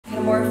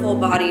a more full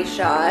body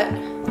shot.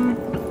 I'm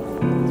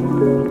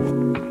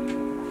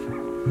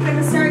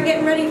gonna start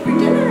getting ready for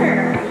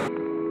dinner.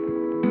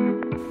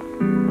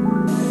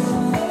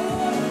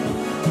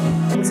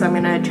 So I'm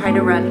gonna try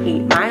to run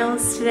 8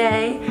 miles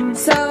today.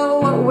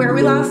 So where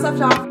we last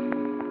left off,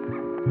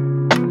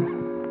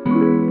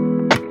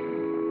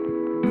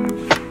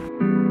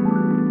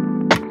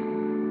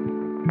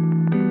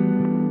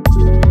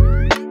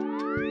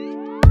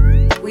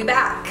 we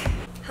back.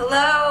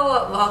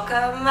 Hello,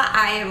 welcome.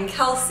 I am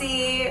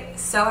Kelsey.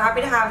 So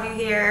happy to have you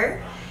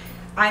here.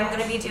 I'm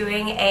gonna be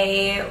doing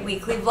a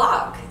weekly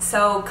vlog.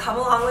 So come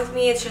along with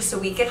me. It's just a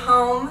week at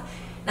home.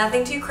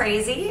 Nothing too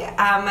crazy.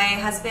 My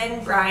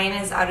husband, Brian,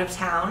 is out of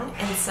town.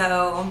 And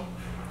so,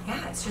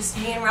 yeah, it's just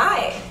me and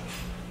Rye.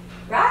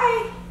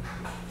 Rye,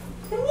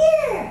 come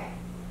here.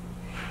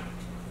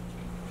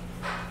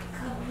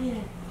 Come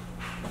here.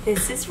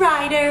 This is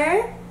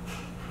Ryder.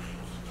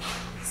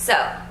 So,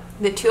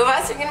 the two of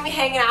us are gonna be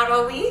hanging out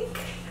all week.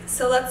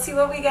 So let's see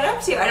what we get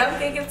up to. I don't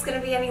think it's gonna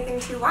be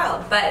anything too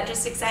wild, but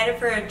just excited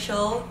for a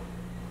chill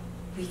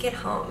week at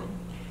home.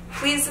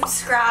 Please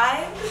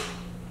subscribe.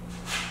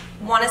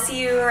 Want to see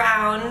you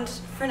around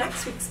for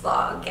next week's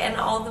vlog and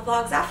all the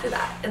vlogs after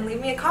that, and leave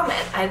me a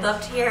comment. I'd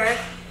love to hear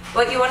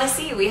what you want to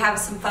see. We have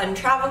some fun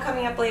travel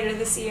coming up later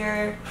this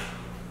year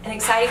and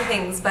exciting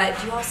things, but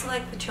do you also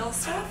like the chill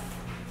stuff?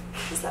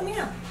 Just let me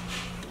know.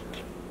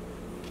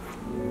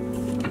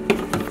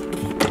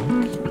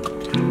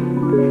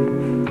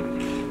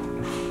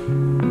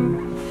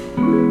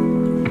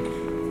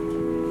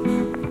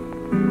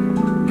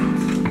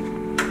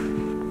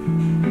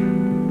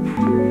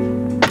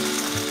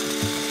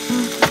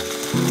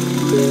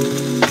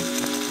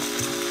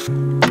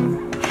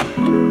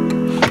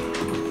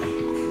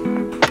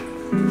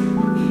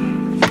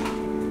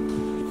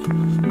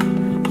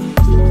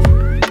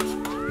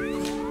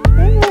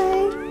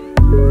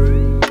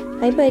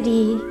 Hi, buddy.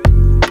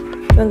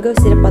 You wanna go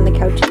sit up on the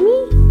couch with me?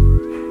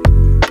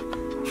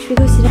 Should we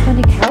go sit up on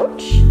the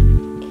couch?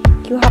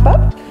 Can you hop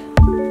up?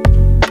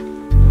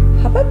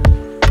 Hop up.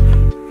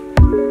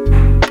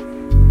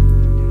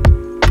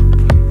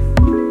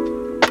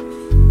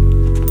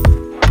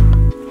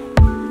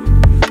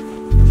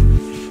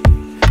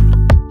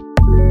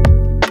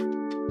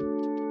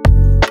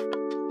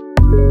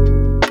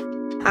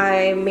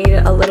 I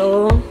made a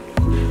little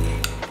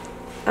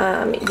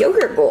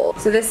yogurt bowl.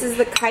 So this is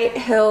the Kite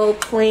Hill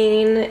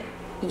plain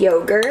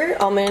yogurt,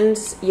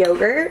 almond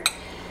yogurt,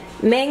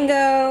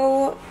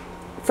 mango,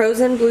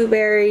 frozen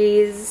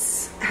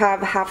blueberries,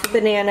 have half a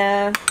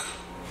banana,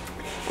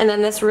 and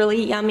then this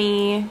really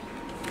yummy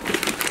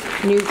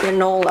new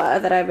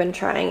granola that I've been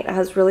trying. It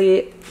has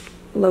really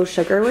low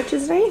sugar, which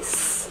is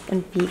nice,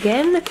 and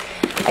vegan.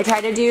 I try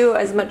to do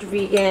as much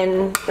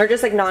vegan or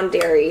just like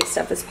non-dairy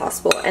stuff as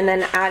possible, and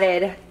then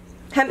added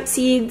hemp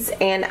seeds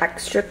and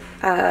extra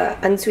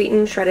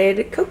unsweetened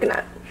shredded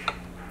coconut.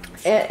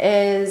 It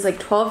is like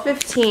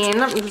 12:15.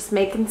 I'm just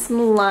making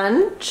some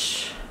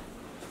lunch.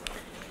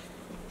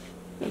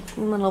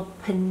 Making a little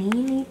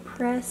panini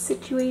press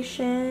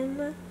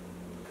situation.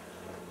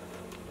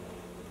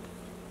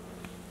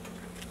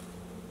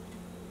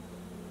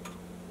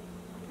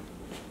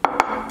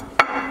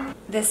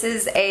 This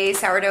is a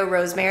sourdough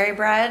rosemary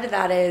bread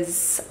that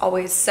is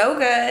always so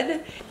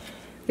good.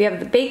 We have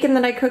the bacon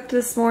that I cooked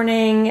this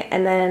morning,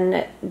 and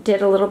then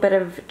did a little bit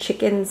of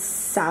chicken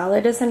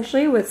salad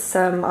essentially with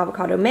some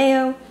avocado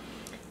mayo.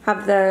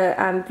 Have the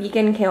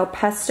vegan kale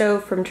pesto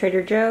from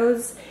Trader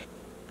Joe's.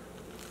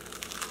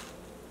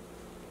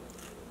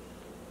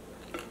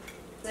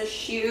 The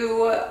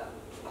shoe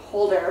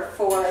holder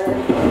for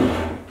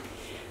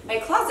my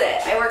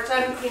closet. I worked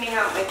on cleaning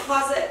out my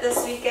closet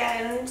this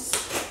weekend.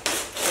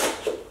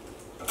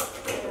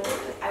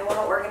 I want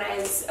to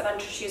organize a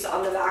bunch of shoes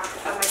on the back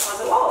of my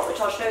closet wall, which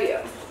I'll show you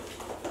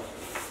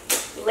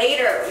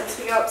later once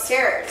we go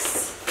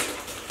upstairs.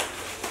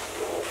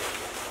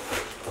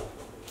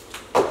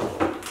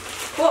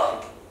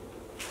 Cool.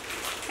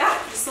 Yeah,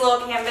 just a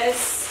little canvas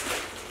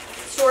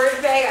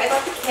storage bag. I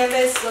thought the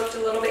canvas looked a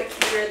little bit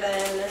cuter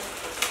than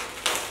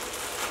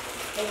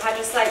they had,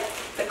 just like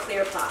the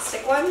clear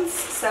plastic ones.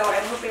 So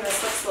I'm hoping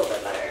this looks a little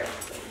bit better.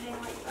 Hang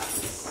like that.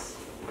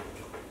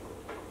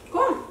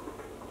 Cool.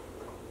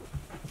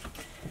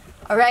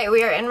 All right,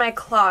 we are in my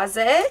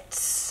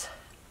closet.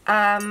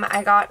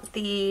 I got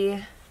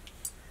the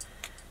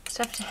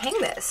stuff to hang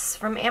this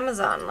from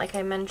Amazon, like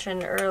I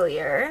mentioned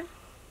earlier.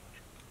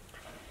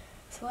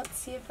 So let's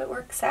see if it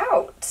works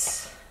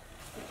out.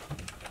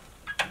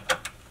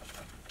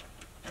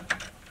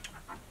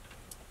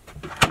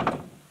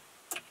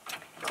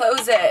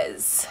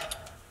 Closes.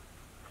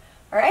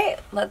 All right,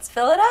 let's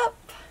fill it up.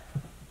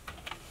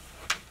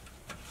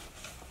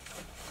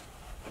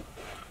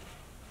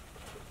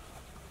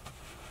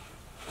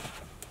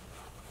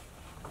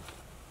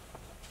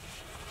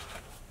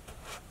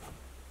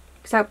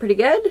 Out pretty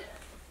good.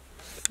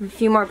 A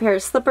few more pair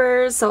of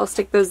slippers, so I'll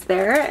stick those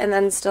there and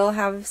then still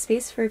have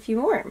space for a few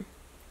more.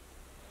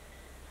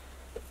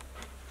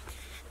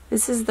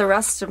 This is the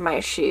rest of my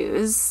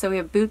shoes. So we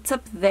have boots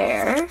up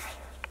there.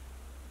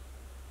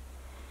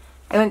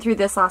 I went through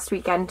this last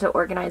weekend to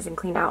organize and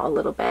clean out a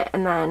little bit,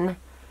 and then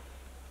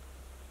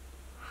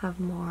have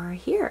more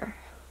here.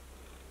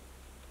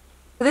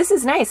 This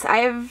is nice.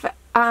 I've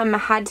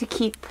had to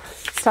keep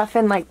stuff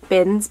in like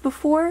bins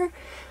before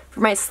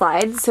for my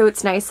slides, so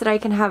it's nice that I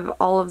can have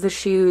all of the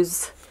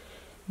shoes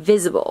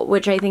visible,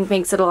 which I think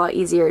makes it a lot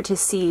easier to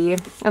see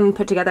and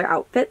put together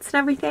outfits and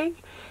everything.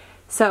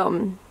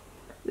 So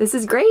this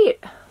is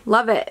great.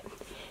 Love it.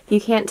 If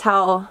you can't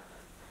tell,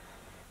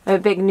 I'm a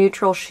big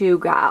neutral shoe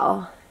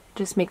gal. It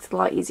just makes it a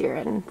lot easier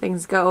and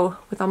things go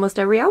with almost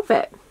every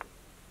outfit.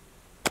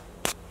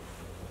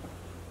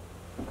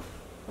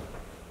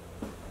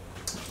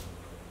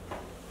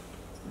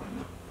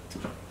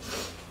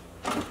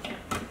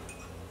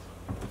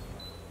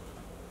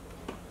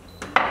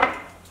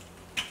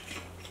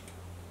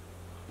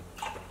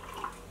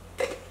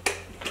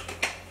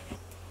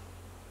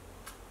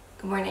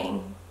 Good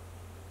morning.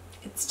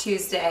 It's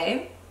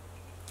Tuesday.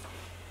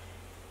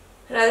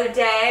 Another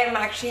day. I'm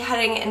actually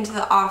heading into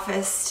the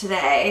office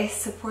today.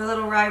 So poor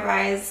little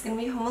Rai is gonna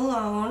be home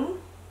alone.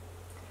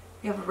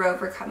 We have a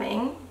rover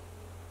coming.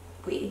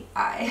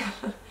 I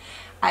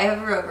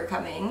have a rover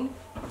coming.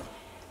 But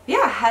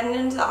yeah, heading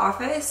into the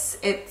office.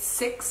 It's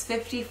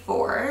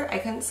 6:54. I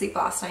couldn't sleep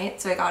last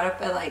night, so I got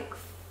up at like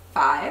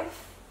 5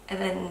 and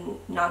then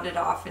nodded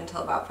off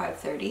until about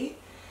 5:30.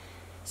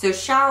 So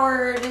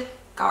showered,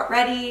 got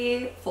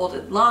ready,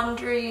 folded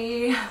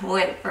laundry,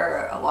 went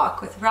for a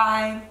walk with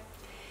Rai.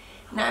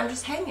 Now I'm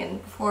just hanging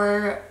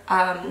before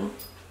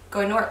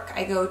going to work.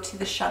 I go to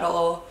the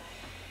shuttle,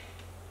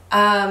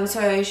 so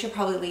I should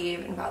probably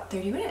leave in about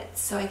 30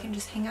 minutes so I can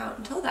just hang out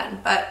until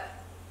then. But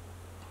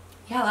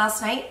yeah,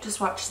 last night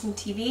just watched some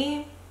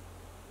TV,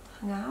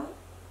 hung out,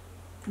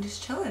 and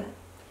just chilling.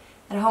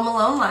 At home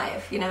alone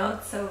life, you know,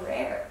 it's so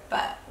rare.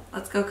 But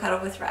let's go cuddle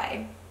with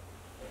Rai.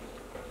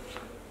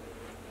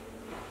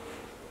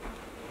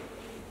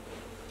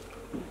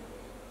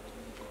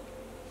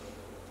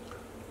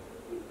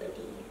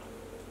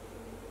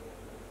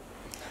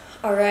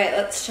 Alright,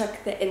 let's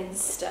check the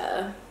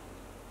Insta.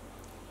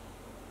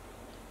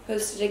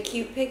 Posted a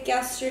cute pic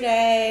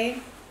yesterday.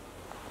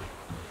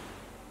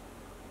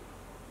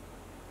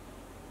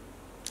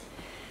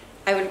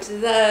 I went to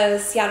the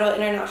Seattle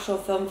International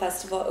Film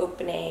Festival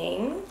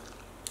opening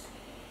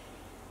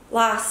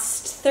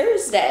last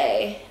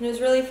Thursday, and it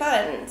was really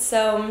fun.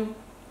 So,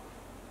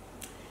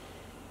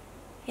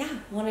 yeah,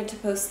 wanted to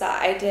post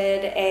that. I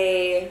did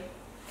a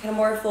kind of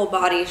more full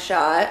body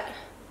shot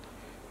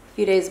a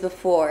few days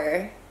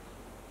before.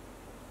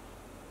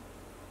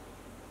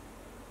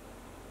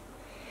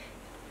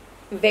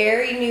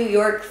 Very New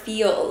York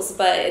feels,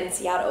 but in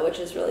Seattle, which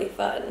is really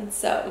fun.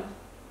 So,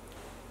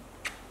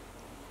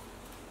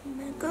 I'm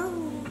gonna go.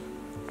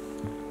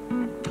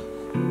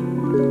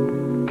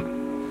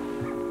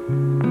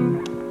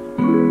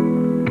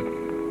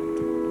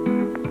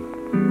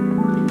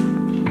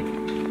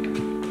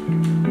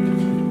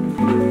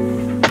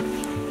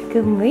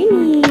 Good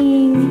morning.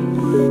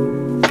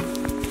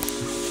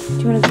 Do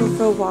you want to go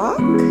for a walk?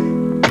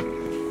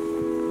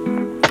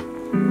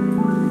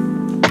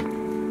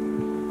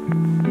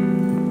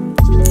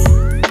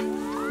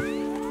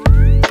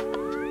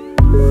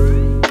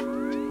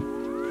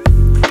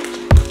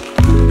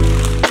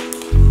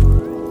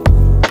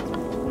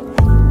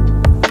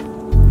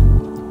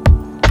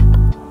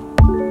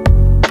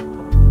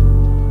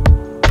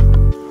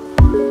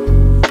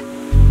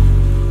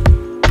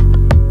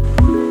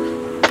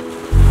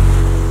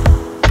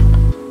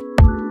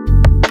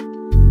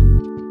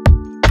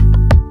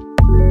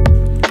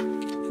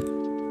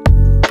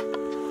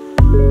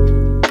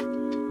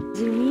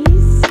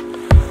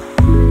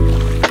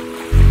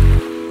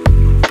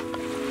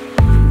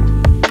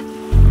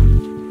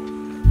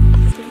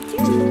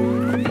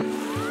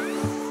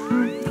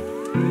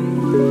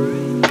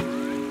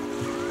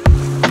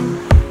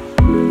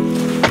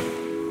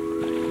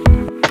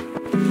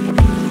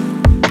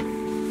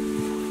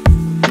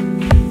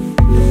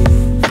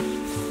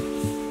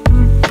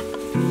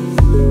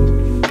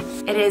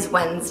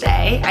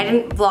 Wednesday. I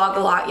didn't vlog a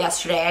lot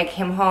yesterday. I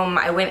came home,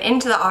 I went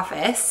into the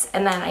office,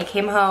 and then I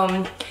came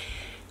home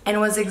and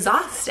was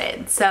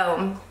exhausted,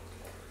 so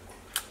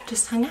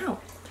just hung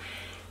out.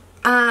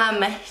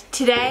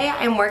 Today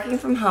I'm working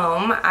from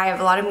home. I have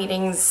a lot of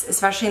meetings,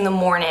 especially in the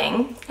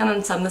morning, and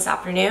then some this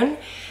afternoon.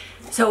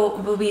 So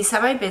we'll be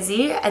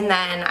semi-busy, and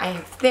then I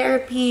have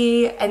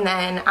therapy, and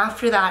then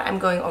after that I'm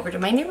going over to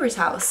my neighbor's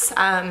house,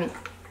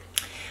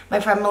 my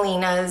friend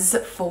Melina's,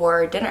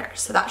 for dinner,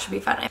 so that should be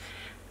fun.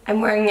 I'm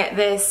wearing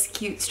this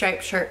cute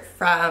striped shirt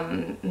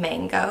from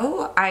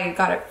Mango. I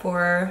got it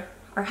for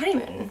our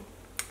honeymoon,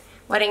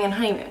 wedding and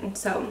honeymoon,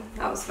 so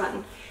that was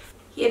fun.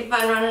 He had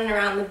fun running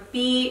around the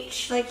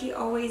beach like he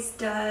always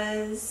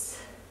does.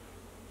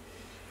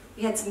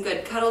 We had some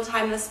good cuddle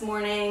time this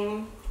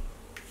morning.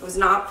 I was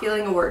not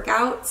feeling a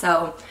workout,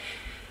 so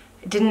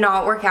it did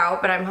not work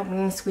out, but I'm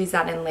hoping to squeeze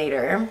that in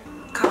later.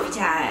 Coffee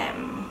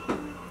time.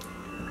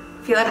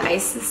 Feeling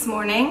ice this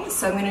morning,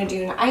 so I'm gonna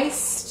do an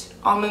iced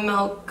almond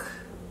milk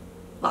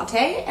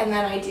latte, and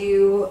then I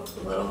do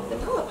little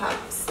vanilla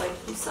puffs like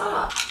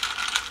Stop.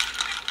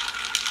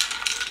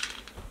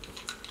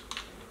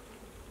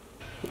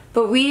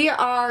 But we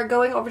are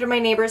going over to my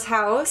neighbor's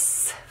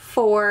house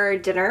for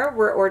dinner.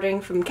 We're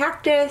ordering from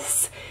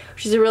Cactus,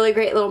 which is a really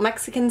great little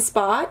Mexican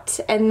spot.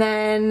 And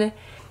then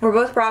we're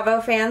both Bravo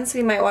fans, so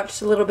we might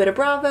watch a little bit of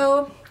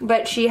Bravo.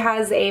 But she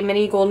has a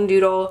mini golden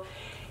doodle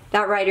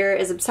that Ryder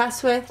is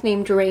obsessed with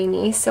named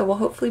Rainy, so we'll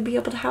hopefully be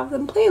able to have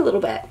them play a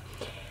little bit.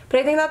 But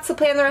I think that's the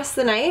plan the rest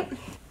of the night.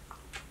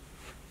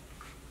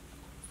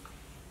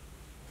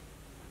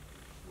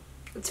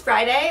 It's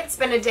Friday. It's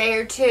been a day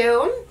or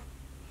two.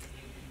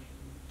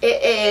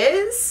 It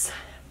is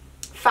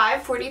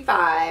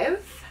 5:45.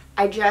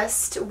 I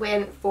just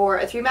went for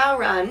a 3-mile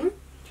run,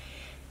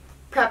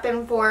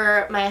 prepping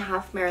for my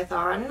half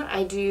marathon.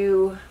 I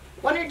do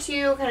 1 or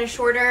 2 kind of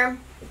shorter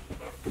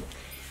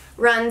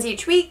runs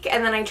each week,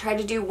 and then I try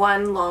to do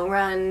 1 long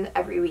run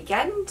every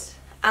weekend,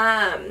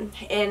 and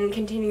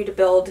continue to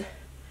build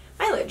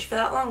mileage for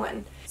that long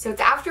one. So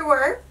it's after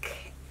work,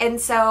 and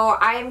so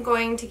I'm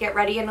going to get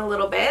ready in a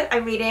little bit.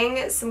 I'm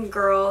meeting some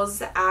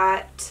girls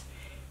at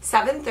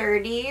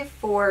 7:30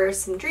 for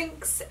some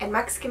drinks and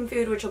Mexican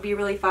food, which will be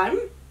really fun.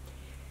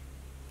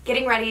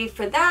 Getting ready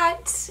for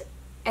that,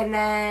 and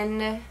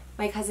then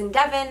my cousin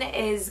Devin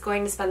is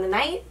going to spend the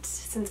night.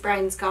 Since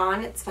Brian's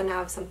gone, it's fun to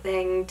have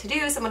something to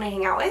do, someone to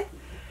hang out with.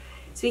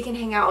 So we can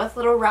hang out with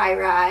little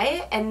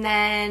Rai, and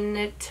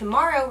then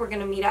tomorrow we're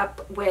gonna meet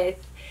up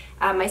with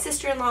my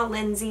sister-in-law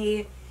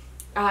Lindsay,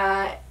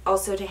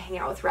 also to hang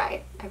out with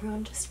Rai.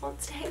 Everyone just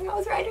wants to hang out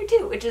with Ryder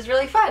too, which is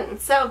really fun.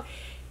 So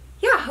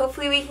yeah,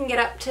 hopefully we can get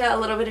up to a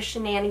little bit of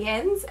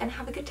shenanigans and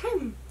have a good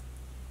time.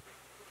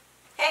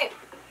 Hey.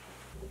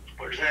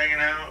 We're just hanging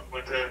out.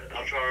 Went to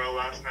El Charo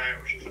last night,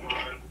 which was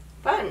fun.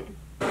 Fun.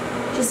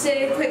 Just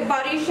did a quick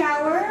body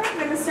shower. I'm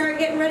gonna start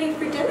getting ready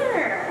for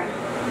dinner.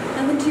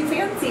 Nothing too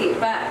fancy,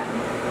 but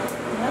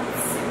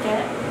let's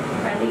get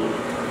ready.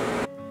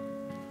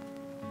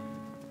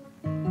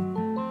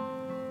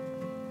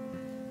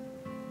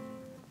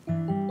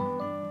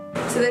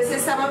 So this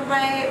is some of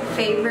my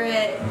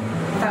favorite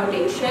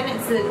foundation.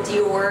 It's the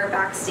Dior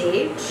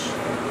Backstage.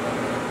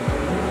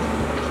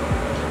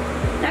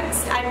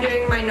 Next, I'm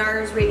doing my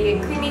NARS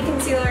Radiant Creamy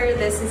Concealer.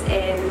 This is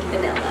in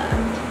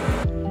Vanilla.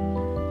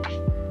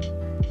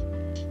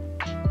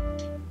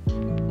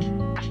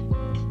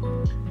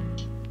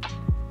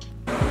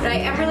 But I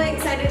am really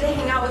excited to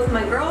hang out with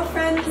my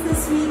girlfriends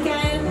this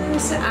weekend.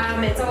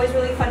 It's always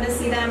really fun to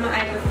see them. I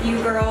have a few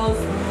girls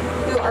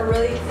who are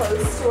really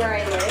close to where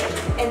I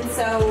live, and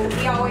so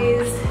we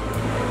always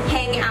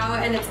hang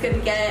out, and it's good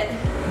to get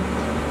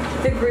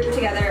the group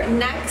together.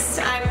 Next,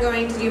 I'm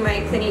going to do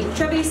my Clinique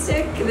Chubby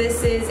Stick.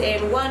 This is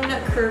in 1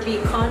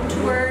 Curvy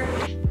Contour.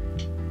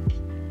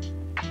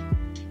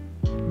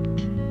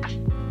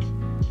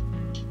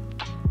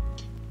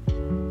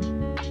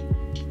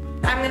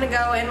 I'm gonna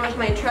go in with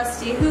my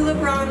trusty Hoola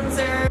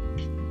bronzer.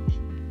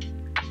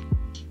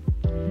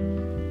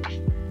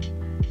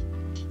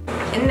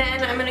 And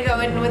then I'm gonna go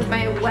in with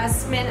my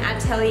Westman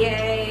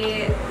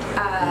Atelier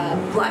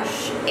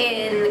blush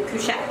in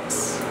Couchette.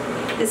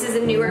 This is a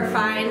newer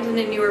find and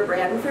a newer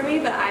brand for me,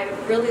 but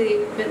I've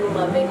really been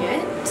loving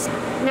it.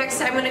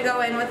 Next, I'm gonna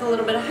go in with a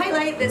little bit of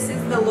highlight. This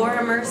is the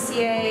Laura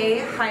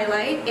Mercier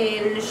highlight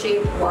in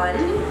shade 1.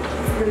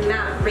 It's the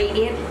Matte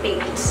Radiant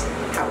Baked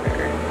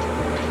Powder.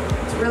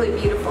 It's really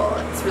beautiful.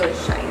 It's really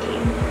shiny.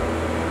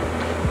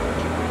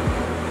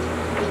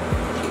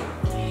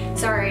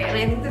 Sorry, and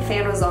I think the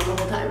fan was on the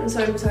whole time,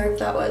 so I'm sorry if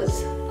that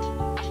was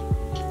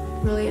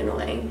really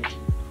annoying.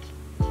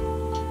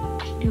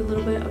 Do a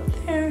little bit up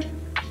there.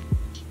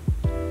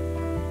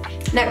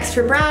 Next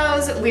for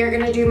brows, we are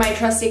gonna do my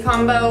trusty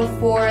combo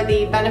for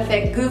the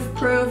Benefit Goof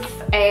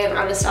Proof and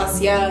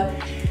Anastasia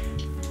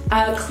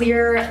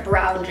Clear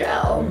Brow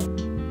Gel.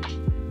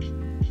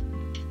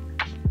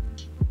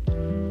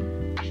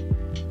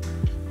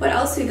 What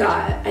else we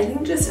got? I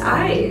think just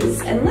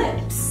eyes and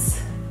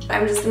lips.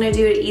 I'm just gonna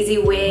do an Easy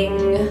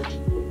Wing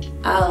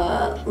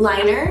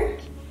liner,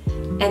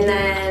 and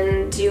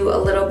then do a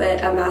little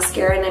bit of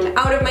mascara, and I'm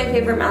out of my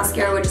favorite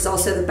mascara, which is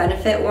also the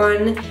Benefit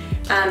one.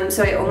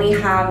 So I only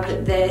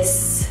have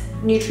this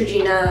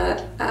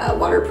Neutrogena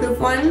waterproof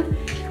one,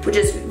 which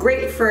is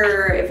great for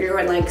if you're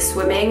going like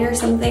swimming or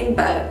something,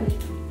 but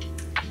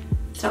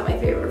it's not my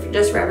favorite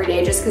just for every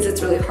day, just because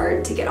it's really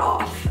hard to get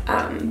off.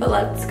 But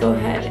let's go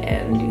ahead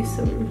and do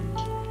some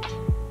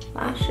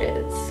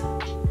lashes.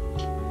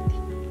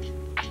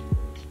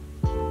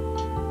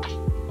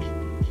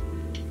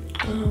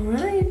 All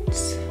right.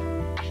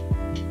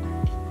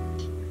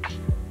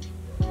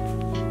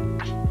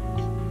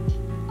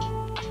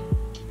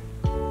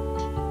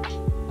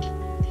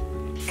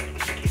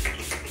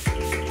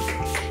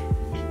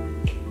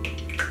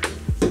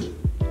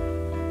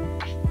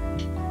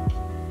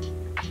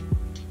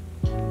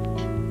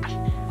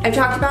 I've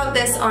talked about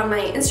this on my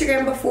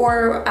Instagram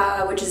before,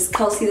 which is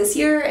Kelsey this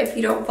year. If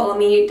you don't follow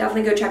me,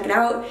 definitely go check it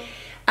out.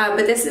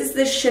 But this is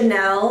the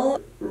Chanel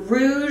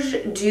Rouge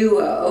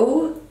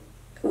Duo,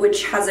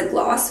 which has a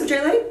gloss, which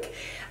I like.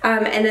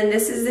 And then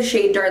this is the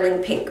shade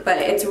Darling Pink, but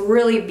it's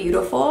really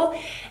beautiful.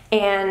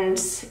 And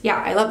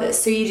yeah, I love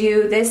this. So you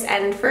do this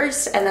end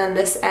first, and then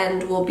this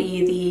end will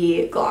be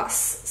the gloss.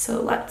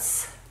 So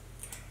let's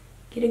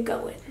get it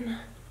going.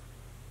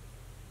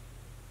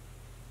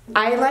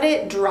 I let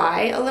it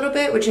dry a little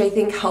bit, which I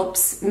think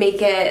helps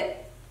make it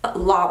a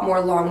lot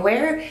more long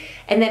wear.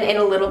 And then in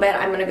a little bit,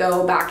 I'm gonna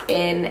go back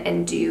in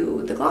and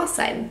do the gloss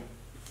side.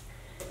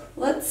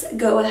 Let's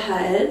go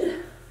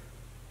ahead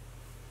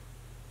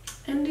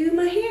and do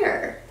my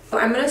hair.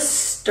 I'm gonna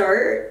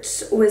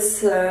start with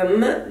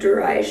some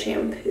dry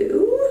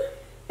shampoo.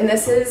 And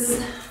this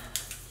is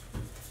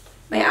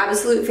my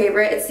absolute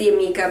favorite. It's the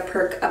Amika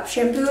Perk Up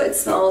shampoo. It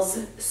smells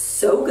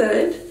so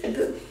good.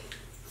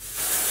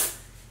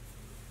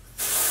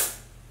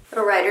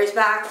 Little Ryder's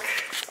back.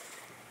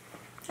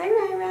 Hi,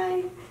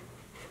 Rai.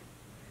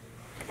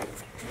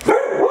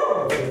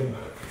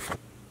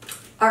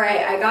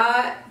 Alright, I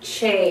got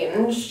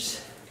changed.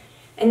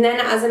 And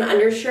then as an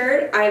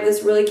undershirt, I have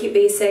this really cute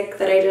basic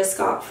that I just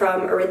got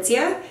from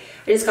Aritzia.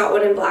 I just got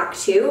one in black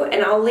too,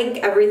 and I'll link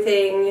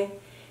everything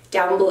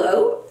down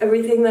below.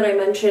 Everything that I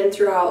mentioned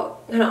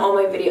throughout kind of all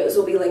my videos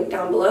will be linked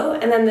down below.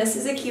 And then this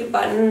is a cute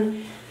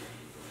button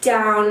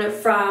down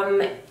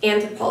from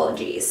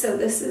Anthropology. So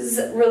this is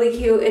really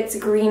cute. It's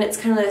green. It's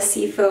kind of a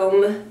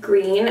seafoam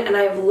green, and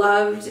I've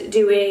loved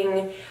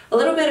doing a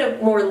little bit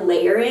of more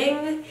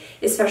layering,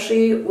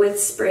 especially with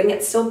spring.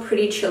 It's still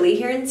pretty chilly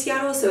here in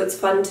Seattle, so it's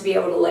fun to be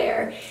able to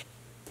layer.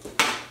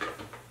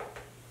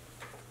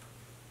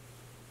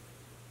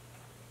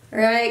 All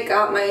right,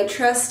 got my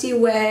trusty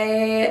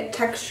way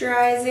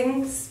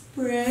texturizing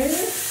spray.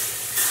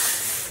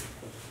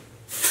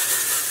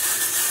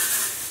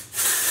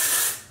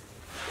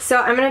 So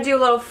I'm gonna do a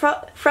little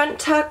front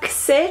tuck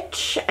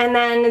stitch, and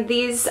then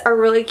these are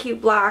really cute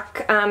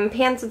black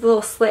pants with a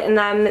little slit in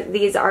them.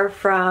 These are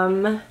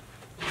from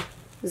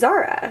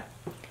Zara.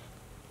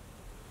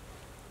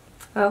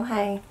 Oh,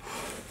 hi.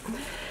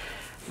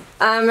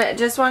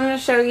 Just wanted to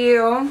show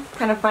you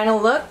kind of final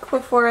look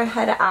before I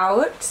head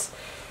out.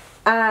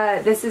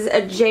 This is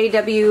a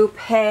JW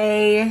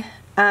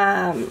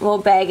little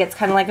bag. It's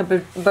kind of like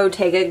a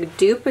Bottega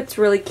dupe. It's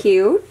really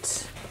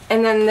cute.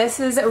 And then this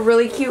is a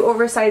really cute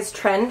oversized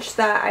trench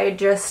that I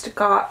just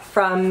got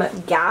from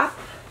Gap.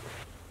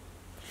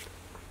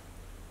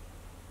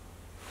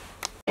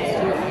 We're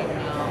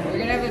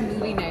gonna have a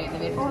movie night in the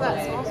middle. Oh,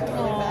 that smells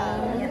really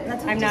bad. Yeah,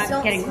 that's I'm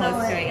not getting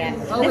close to it yet.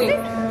 Oh, wait.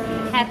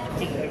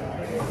 Hefty.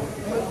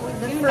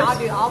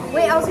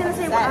 Wait, I was gonna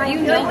say, what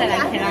You know that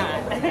I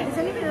cannot. Does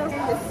anybody else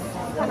think this is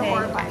kind of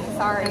horrifying?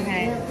 Sorry.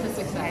 Okay. Just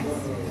excited.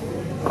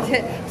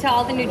 To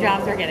all the new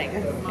jobs we're getting.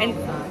 And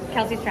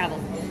Kelsey's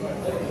travels.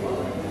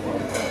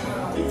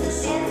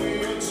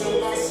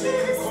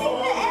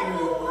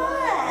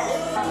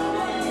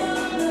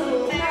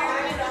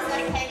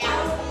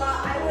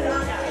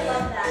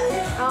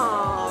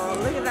 Oh,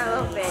 look at that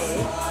little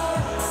face.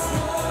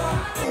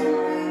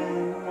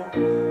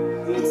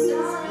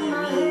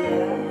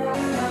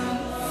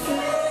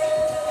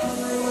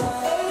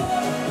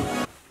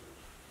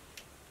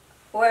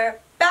 We're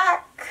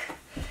back.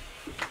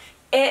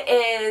 It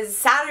is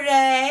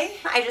Saturday.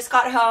 I just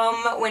got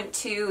home, went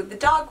to the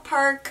dog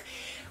park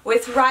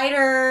with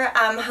Ryder,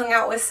 hung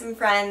out with some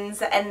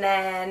friends, and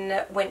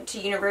then went to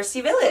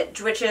University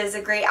Village, which is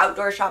a great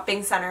outdoor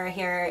shopping center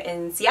here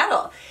in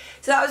Seattle.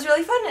 So that was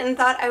really fun, and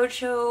thought I would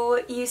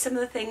show you some of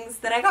the things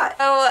that I got.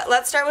 So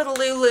let's start with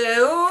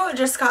Lulu.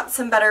 Just got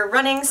some better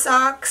running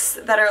socks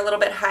that are a little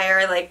bit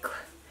higher, like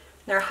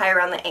they're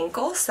higher on the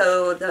ankle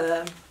so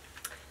the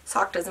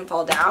sock doesn't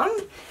fall down.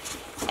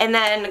 And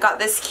then got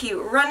this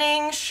cute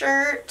running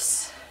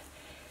shirt.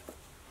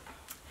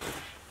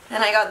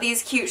 And I got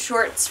these cute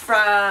shorts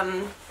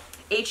from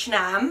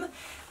H&M.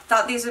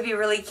 Thought these would be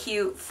really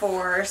cute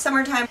for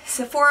summertime.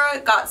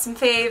 Sephora, got some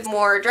faves,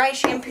 more dry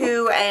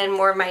shampoo and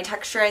more of my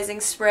texturizing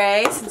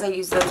spray since I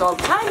use those all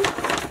the time.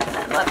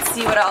 And let's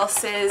see what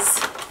else is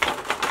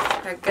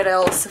a good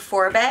old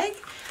Sephora bag.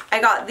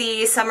 I got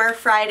the Summer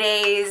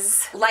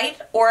Fridays Light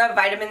Aura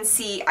Vitamin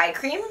C Eye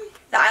Cream.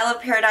 The Isle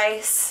of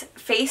Paradise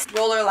Face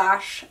Roller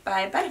Lash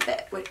by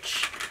Benefit,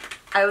 which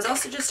I was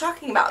also just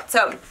talking about.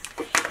 So,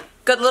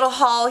 good little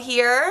haul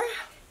here.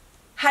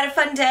 Had a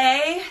fun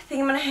day. I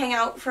think I'm gonna hang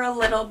out for a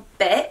little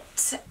bit.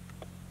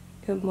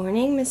 Good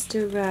morning,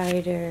 Mr.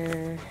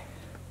 Ryder.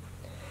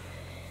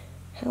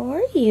 How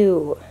are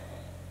you?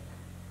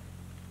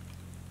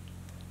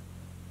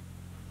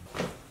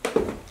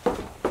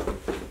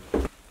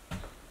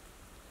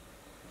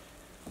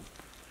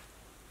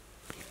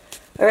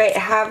 Alright, I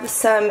have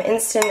some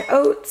instant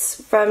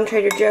oats from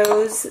Trader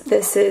Joe's.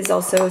 This is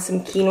also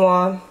some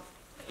quinoa.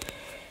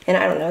 And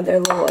I don't know, they're a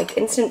little like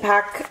instant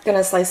pack.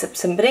 Gonna slice up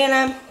some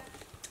banana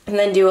and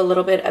then do a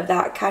little bit of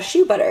that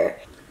cashew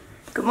butter.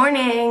 Good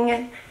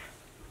morning.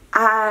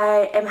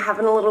 I am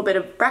having a little bit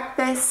of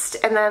breakfast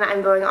and then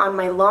I'm going on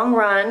my long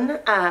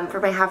run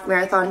for my half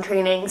marathon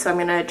training. So I'm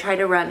gonna try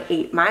to run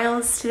 8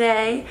 miles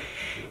today.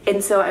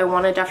 And so I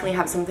wanna definitely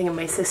have something in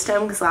my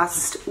system because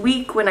last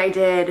week when I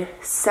did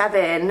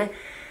 7,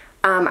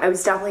 I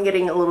was definitely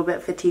getting a little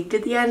bit fatigued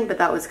at the end, but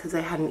that was because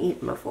I hadn't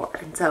eaten before.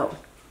 And so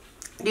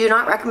do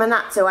not recommend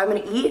that. So I'm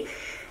gonna eat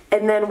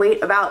and then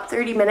wait about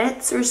 30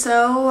 minutes or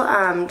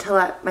so to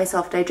let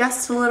myself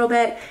digest a little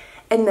bit,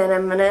 and then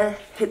I'm gonna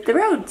hit the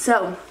road.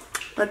 So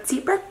let's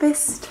eat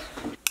breakfast.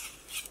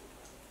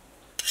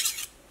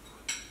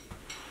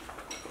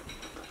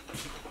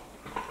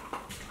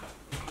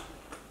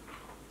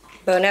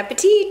 Bon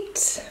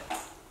appetit!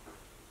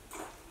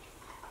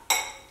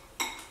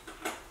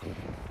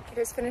 I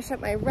just finished up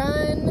my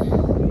run.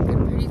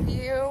 Good pretty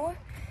view.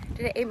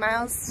 Did 8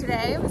 miles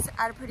today. It was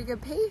at a pretty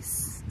good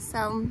pace.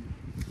 So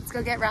let's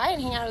go get Ryan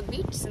and hang out at the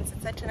beach since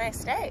it's such a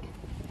nice day.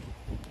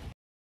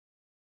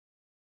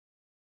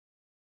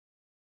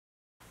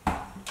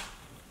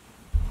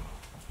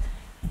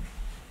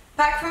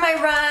 Back from my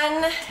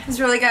run. It was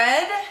really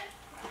good.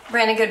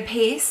 Ran a good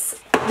pace.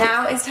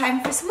 Now it's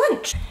time for some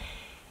lunch.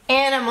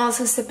 And I'm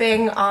also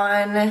sipping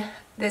on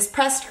this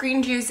pressed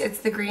green juice. It's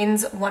the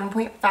Greens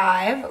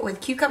 1.5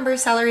 with cucumber,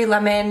 celery,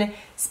 lemon,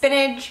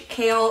 spinach,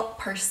 kale,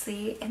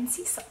 parsley, and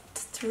sea salt.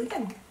 It's really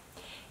good.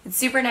 It's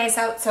super nice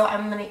out, so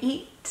I'm gonna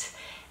eat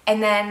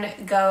and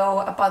then go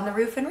up on the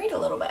roof and read a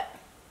little bit.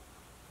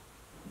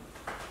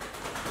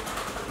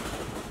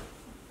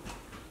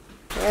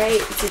 All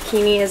right,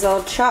 zucchini is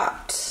all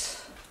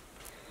chopped.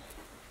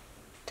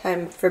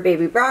 Time for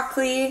baby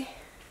broccoli,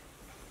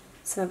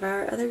 some of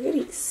our other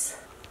goodies.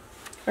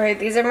 All right,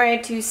 these are my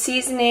 2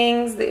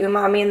 seasonings, the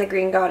umami and the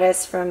green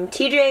goddess from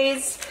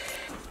TJ's.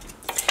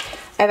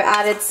 I've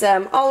added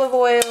some olive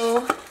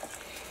oil.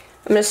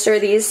 I'm gonna stir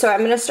these. So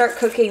I'm gonna start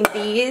cooking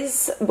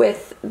these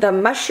with the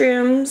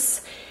mushrooms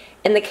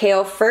and the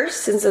kale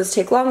first, since those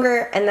take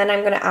longer, and then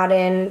I'm gonna add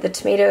in the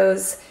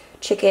tomatoes,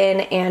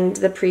 chicken, and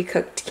the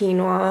pre-cooked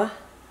quinoa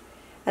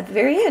at the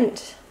very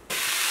end.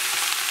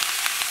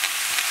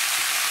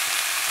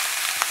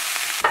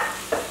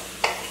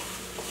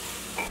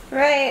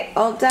 Right,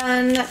 all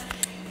done.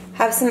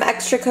 Have some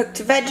extra cooked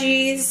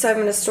veggies, so I'm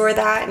gonna store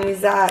that and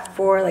use that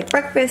for like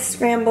breakfast,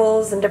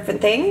 scrambles, and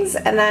different things.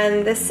 And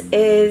then this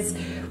is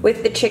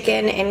with the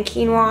chicken and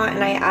quinoa,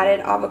 and I added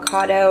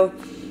avocado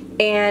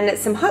and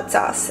some hot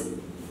sauce.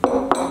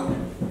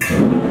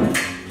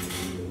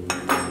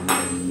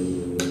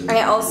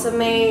 I also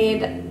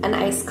made an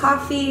iced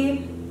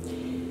coffee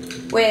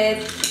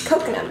with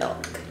coconut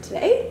milk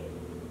today.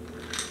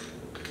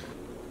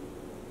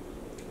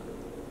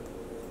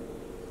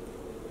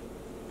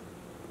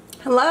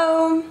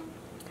 Hello.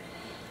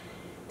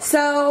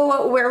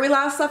 So where we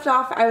last left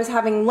off, I was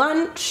having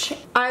lunch.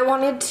 I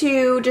wanted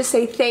to just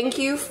say thank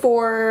you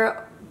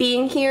for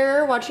being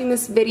here, watching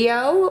this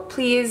video.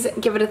 Please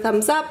give it a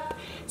thumbs up,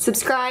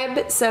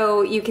 subscribe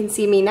so you can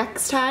see me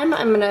next time.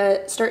 I'm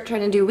gonna start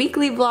trying to do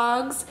weekly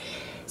vlogs,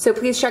 so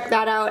please check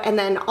that out. And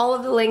then all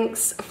of the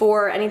links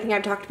for anything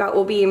I've talked about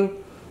will be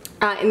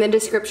in the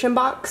description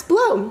box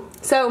below.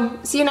 So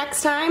see you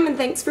next time, and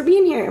thanks for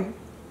being here.